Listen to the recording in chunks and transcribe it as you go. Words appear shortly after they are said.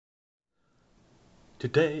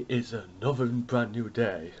Today is another brand new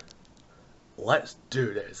day. Let's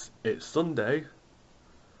do this. It's Sunday.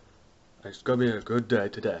 It's gonna be a good day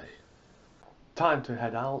today. Time to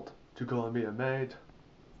head out to go and meet a maid.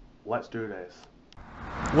 Let's do this.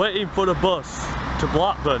 Waiting for the bus to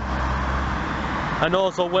Blackburn. And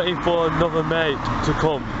also waiting for another mate to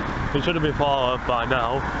come. It shouldn't be far off by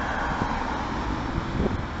now.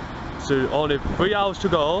 So only 3 hours to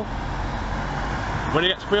go. When it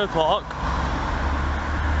gets 3 o'clock,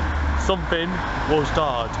 something will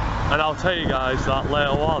start, and I'll tell you guys that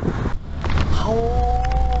later on.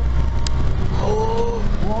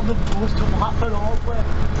 We're on the bus to Blackburn, aren't we?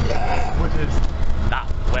 Yeah! Which is that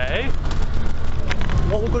way.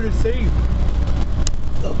 What we're gonna see?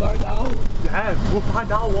 We'll find out. Yeah, we'll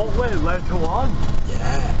find out, won't we, later on?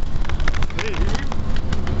 Yeah.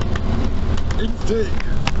 Instinct.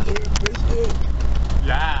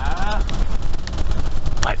 Yeah.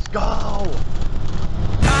 Let's go.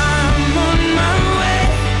 I'm on my way,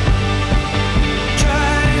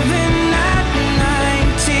 driving at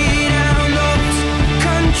 90 down those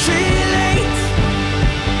country lanes,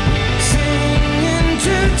 singing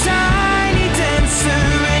to Tiny Dancer,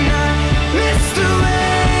 and I miss the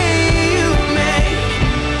way you make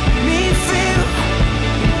me feel.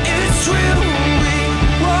 It's real. We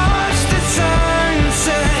watch the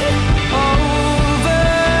sunset over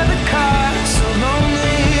the castle on the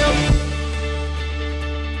hill.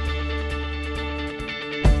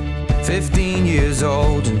 15 years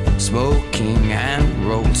old and smoking and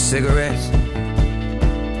rolled cigarettes.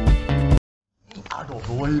 I don't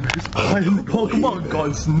believe it's playing Pokemon Go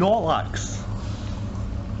and Snorlax.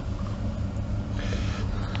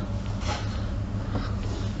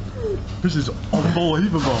 This is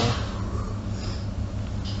unbelievable.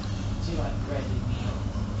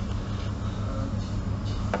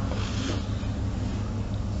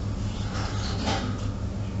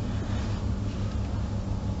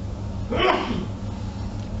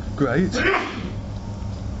 Great.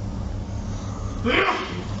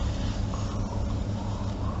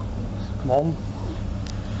 Come on.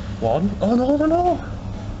 One. Oh no, no, no.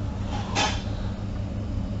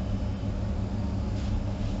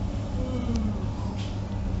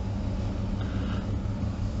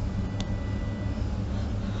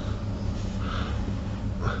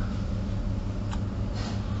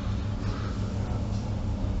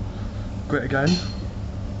 Great again.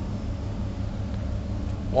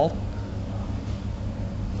 1,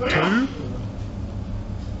 2.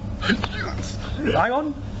 Yes. Hang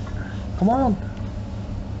on. Come on.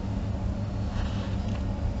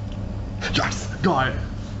 Yes, got it.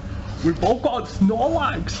 We both got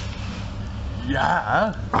Snorlax.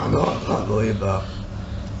 Yeah. I can't believe that.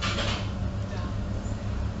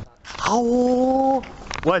 Hello.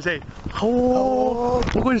 Where's he? Hello.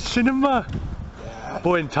 We're going to cinema. Yeah.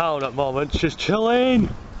 We're in town at the moment, just chilling.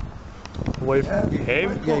 With him.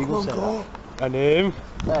 Yeah, you can say that. And him.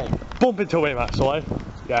 Hey. Bump into him actually.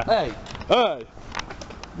 Yeah. Hey. Hey.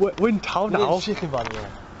 We're in town now. Chicken by the way.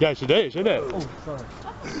 Yes, it is, isn't it? Oh, sorry.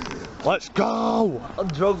 Let's go. I'm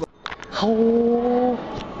drunk. Hello.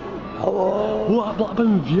 Hello. We're at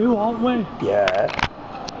Blackburn View, aren't we? Yeah.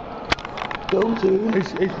 Go to.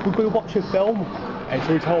 We're going to watch a film. And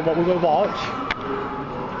so we tell them what we're going to watch.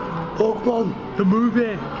 Pokemon. The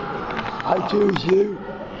movie. I choose you.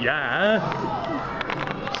 Yeah.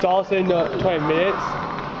 Starts in 20 minutes.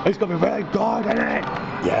 It's going to be really good, isn't it?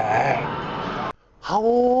 Yeah.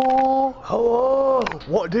 Hello. Hello.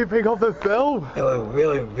 What do you think of the film? It was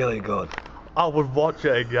really, really good. I would watch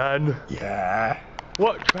it again. Yeah.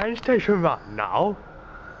 What train station we're at now?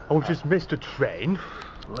 Oh, we just missed a train.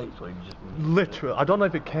 Literally just. Literally, I don't know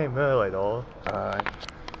if it came early though.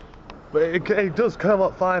 But it does come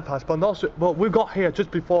at 5 past, but not so, well, we got here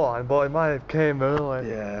just beforehand, but it might have came early.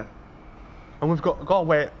 Yeah. And we've got to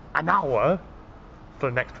wait an hour for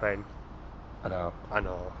the next train. I know. I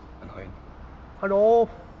know. Annoying. I know.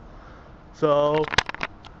 So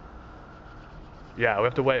yeah, we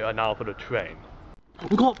have to wait an hour for the train.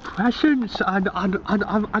 We got presents and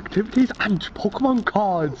activities and Pokemon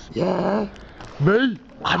cards. Yeah. Me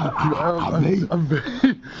and me.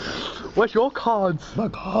 Where's your cards? My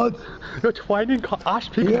cards. Your training card. Ash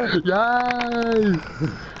Yeah. Yay!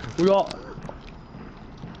 We got.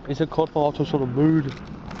 It's a code for auto sort of mood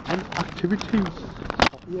and activities.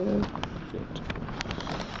 Yeah. Shit.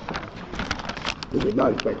 Did you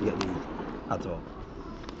not expect to get these at all?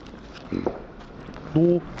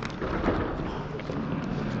 No.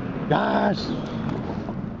 Yes!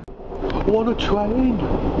 We're on a train!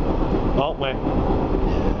 Aren't we?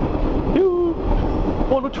 Yeah. You!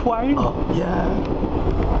 On a train! Oh, yeah.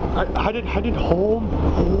 Headed home.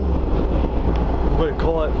 Oh. We're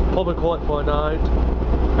gonna probably call it for a night.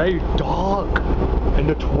 Very dark in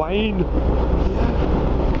the twain.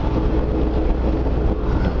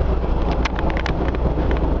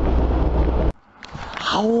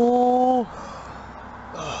 Hello.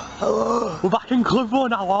 Hello. We're back in Clitheroe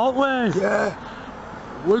now, aren't we? Yeah.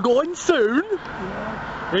 We're going soon.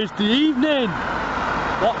 Yeah. It's the evening.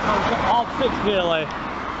 What time? 6:30 nearly.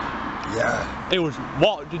 Yeah. It was.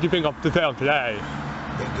 What did you think of the day of today?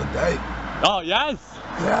 Been a good day. Oh yes.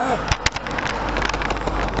 Yeah.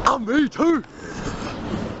 And me too.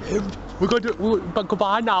 Him. We're going to. But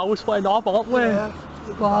goodbye now. We're splitting off, aren't we? Yeah.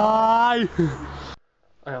 Bye.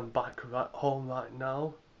 I am back at home right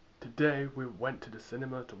now. Today we went to the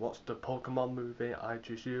cinema to watch the Pokemon movie I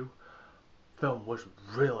Choose You. Film was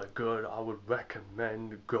really good. I would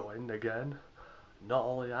recommend going again. Not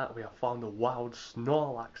only that, we have found a wild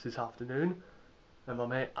Snorlax this afternoon, and my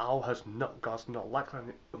mate Al has not got Snorlax,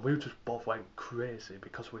 and we just both went crazy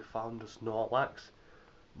because we found a Snorlax.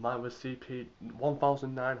 Mine was CP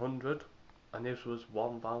 1900 and this was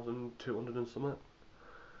 1200 and something.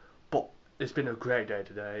 But it's been a great day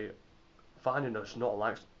today. Finding a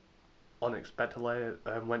Snorlax unexpectedly,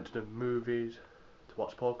 and went to the movies to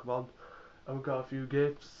watch Pokemon, and we got a few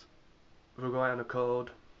gifts. We're going on a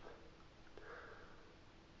code.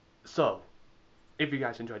 So, if you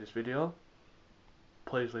guys enjoyed this video,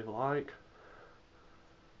 please leave a like,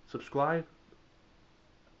 subscribe,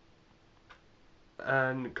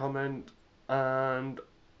 and comment, and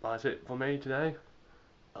that's it for me today.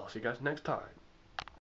 I'll see you guys next time.